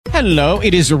Hello,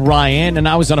 it is Ryan, and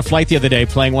I was on a flight the other day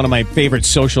playing one of my favorite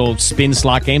social spin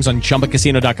slot games on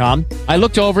chumbacasino.com. I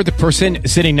looked over at the person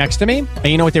sitting next to me, and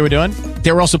you know what they were doing?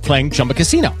 They were also playing Chumba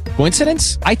Casino.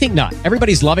 Coincidence? I think not.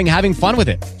 Everybody's loving having fun with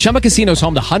it. Chumba Casino is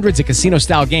home to hundreds of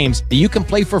casino-style games that you can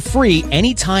play for free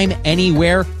anytime,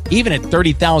 anywhere, even at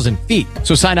 30,000 feet.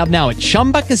 So sign up now at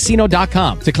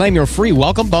chumbacasino.com to claim your free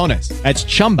welcome bonus. That's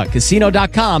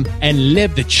chumbacasino.com and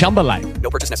live the Chumba life. No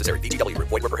purchase necessary. VGW.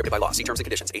 Void were prohibited by law. See terms and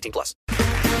conditions. 18 plus.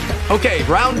 Okay,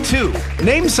 round two.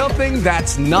 Name something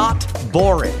that's not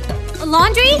boring. A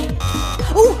laundry?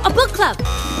 Ooh, a book club.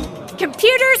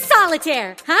 Computer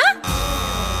solitaire, huh?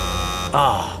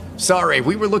 Ah, sorry.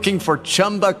 We were looking for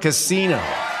Chumba Casino.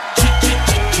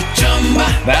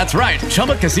 That's right.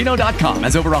 ChumbaCasino.com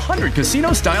has over 100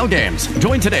 casino-style games.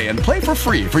 Join today and play for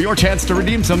free for your chance to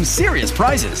redeem some serious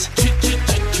prizes.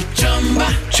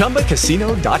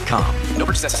 ChumbaCasino.com. No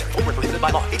purchase necessary. Void were prohibited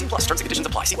by law. 18 plus. Terms and conditions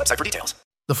apply. See website for details.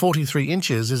 The 43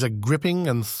 Inches is a gripping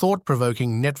and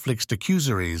thought-provoking Netflix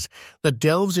docuseries that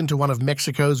delves into one of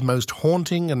Mexico's most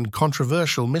haunting and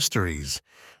controversial mysteries,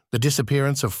 the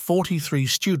disappearance of 43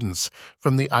 students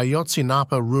from the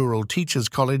Ayotzinapa Rural Teachers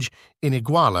College in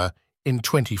Iguala in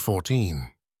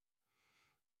 2014.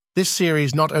 This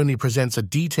series not only presents a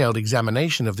detailed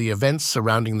examination of the events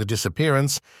surrounding the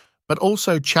disappearance, but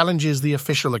also challenges the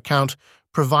official account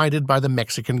provided by the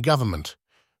Mexican government,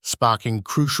 sparking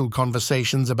crucial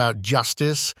conversations about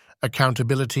justice,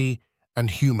 accountability, and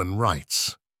human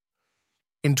rights.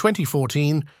 In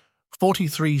 2014,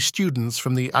 43 students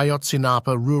from the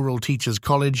Ayotzinapa Rural Teachers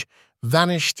College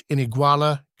vanished in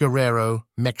Iguala, Guerrero,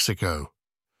 Mexico.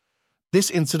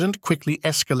 This incident quickly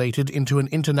escalated into an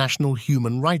international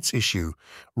human rights issue,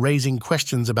 raising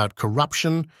questions about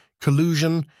corruption,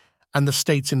 collusion, and the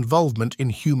state's involvement in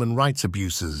human rights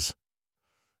abuses.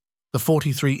 The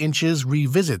 43 Inches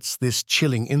revisits this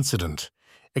chilling incident,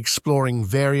 exploring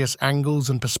various angles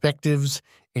and perspectives,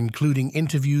 including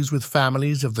interviews with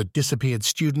families of the disappeared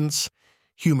students,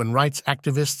 human rights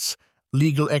activists,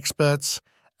 legal experts,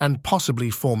 and possibly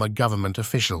former government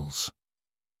officials.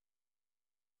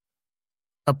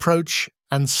 Approach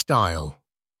and style.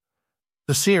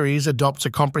 The series adopts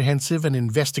a comprehensive and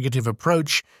investigative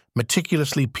approach,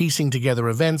 meticulously piecing together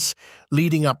events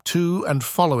leading up to and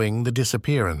following the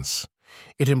disappearance.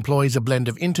 It employs a blend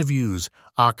of interviews,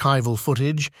 archival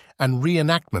footage, and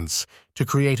reenactments to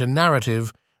create a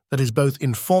narrative that is both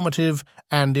informative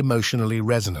and emotionally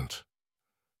resonant.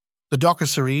 The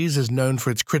docuseries is known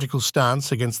for its critical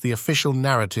stance against the official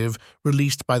narrative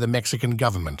released by the Mexican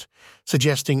government,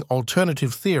 suggesting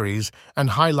alternative theories and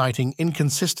highlighting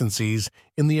inconsistencies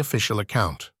in the official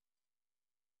account.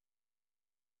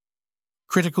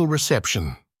 Critical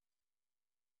reception.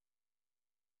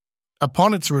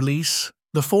 Upon its release,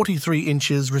 the 43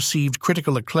 Inches received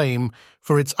critical acclaim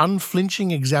for its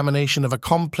unflinching examination of a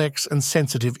complex and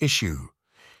sensitive issue.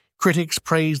 Critics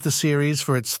praised the series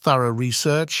for its thorough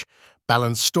research,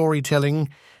 balanced storytelling,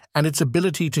 and its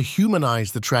ability to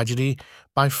humanize the tragedy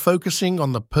by focusing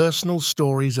on the personal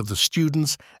stories of the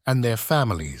students and their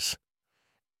families.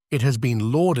 It has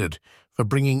been lauded for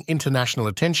bringing international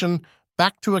attention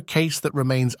back to a case that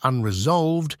remains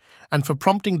unresolved and for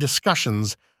prompting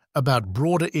discussions about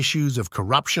broader issues of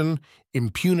corruption,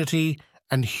 impunity,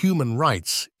 and human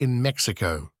rights in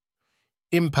Mexico.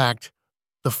 Impact.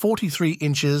 The 43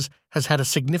 Inches has had a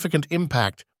significant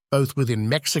impact both within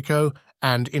Mexico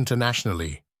and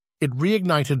internationally. It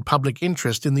reignited public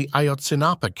interest in the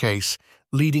Ayotzinapa case,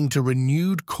 leading to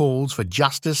renewed calls for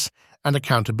justice and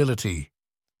accountability.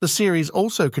 The series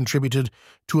also contributed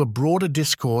to a broader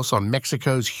discourse on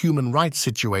Mexico's human rights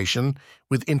situation,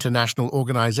 with international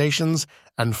organizations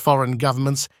and foreign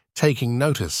governments taking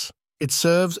notice. It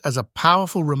serves as a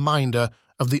powerful reminder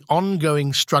of the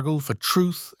ongoing struggle for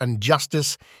truth and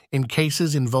justice in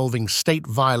cases involving state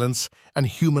violence and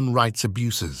human rights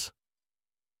abuses.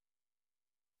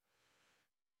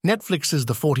 Netflix's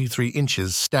The 43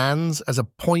 Inches stands as a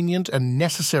poignant and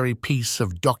necessary piece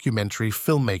of documentary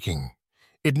filmmaking.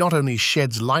 It not only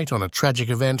sheds light on a tragic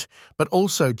event, but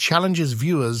also challenges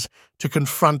viewers to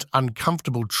confront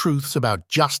uncomfortable truths about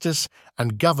justice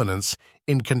and governance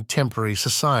in contemporary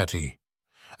society.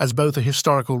 As both a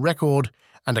historical record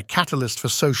and a catalyst for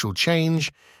social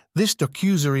change, this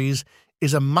docuseries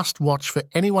is a must-watch for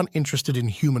anyone interested in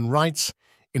human rights,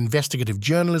 investigative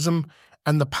journalism,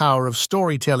 and the power of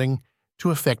storytelling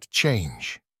to effect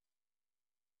change.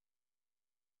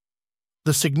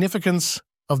 The significance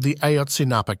of the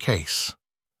Ayotzinapa case.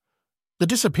 The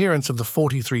disappearance of the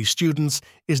 43 students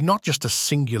is not just a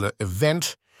singular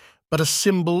event, but a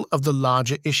symbol of the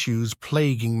larger issues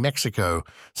plaguing Mexico,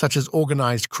 such as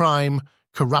organized crime,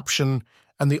 corruption,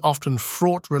 and the often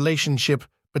fraught relationship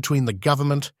between the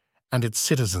government and its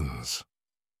citizens.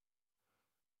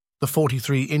 The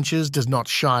 43 Inches does not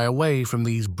shy away from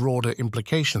these broader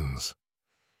implications.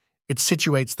 It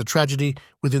situates the tragedy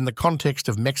within the context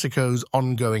of Mexico's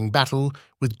ongoing battle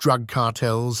with drug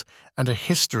cartels and a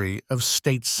history of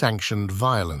state-sanctioned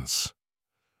violence.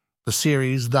 The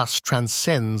series thus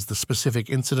transcends the specific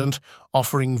incident,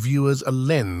 offering viewers a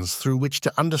lens through which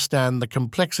to understand the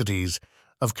complexities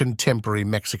of contemporary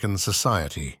Mexican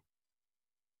society.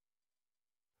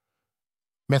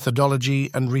 Methodology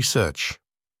and research.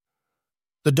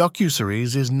 The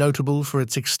docuseries is notable for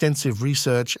its extensive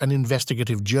research and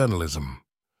investigative journalism.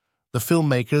 The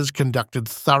filmmakers conducted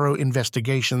thorough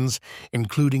investigations,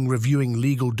 including reviewing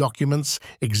legal documents,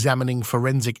 examining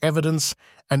forensic evidence,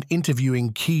 and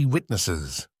interviewing key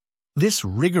witnesses. This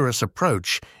rigorous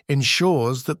approach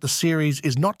ensures that the series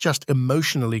is not just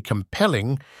emotionally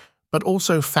compelling, but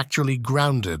also factually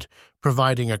grounded,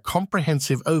 providing a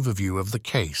comprehensive overview of the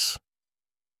case.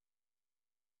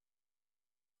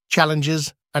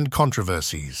 Challenges and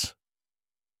controversies.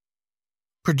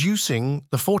 Producing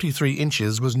The 43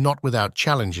 Inches was not without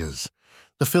challenges.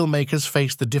 The filmmakers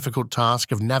faced the difficult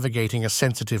task of navigating a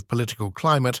sensitive political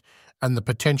climate and the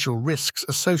potential risks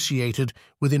associated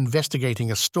with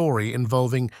investigating a story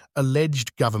involving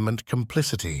alleged government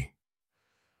complicity.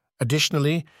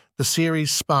 Additionally, the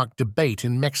series sparked debate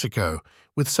in Mexico,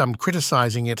 with some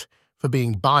criticizing it for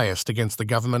being biased against the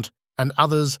government and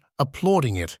others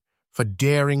applauding it for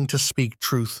daring to speak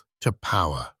truth to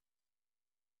power.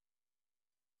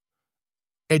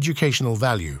 Educational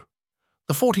value.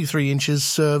 The 43 Inches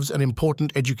serves an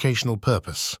important educational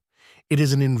purpose. It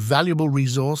is an invaluable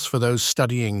resource for those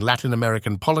studying Latin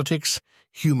American politics,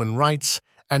 human rights,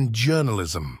 and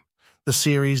journalism. The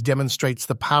series demonstrates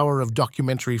the power of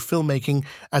documentary filmmaking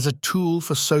as a tool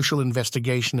for social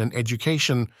investigation and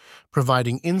education,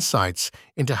 providing insights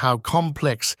into how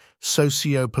complex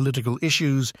socio-political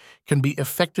issues can be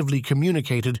effectively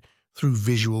communicated through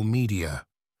visual media.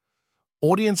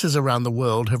 Audiences around the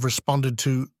world have responded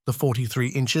to The 43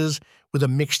 Inches with a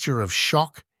mixture of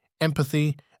shock,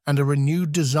 empathy, and a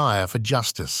renewed desire for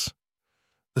justice.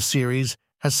 The series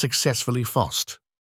has successfully fostered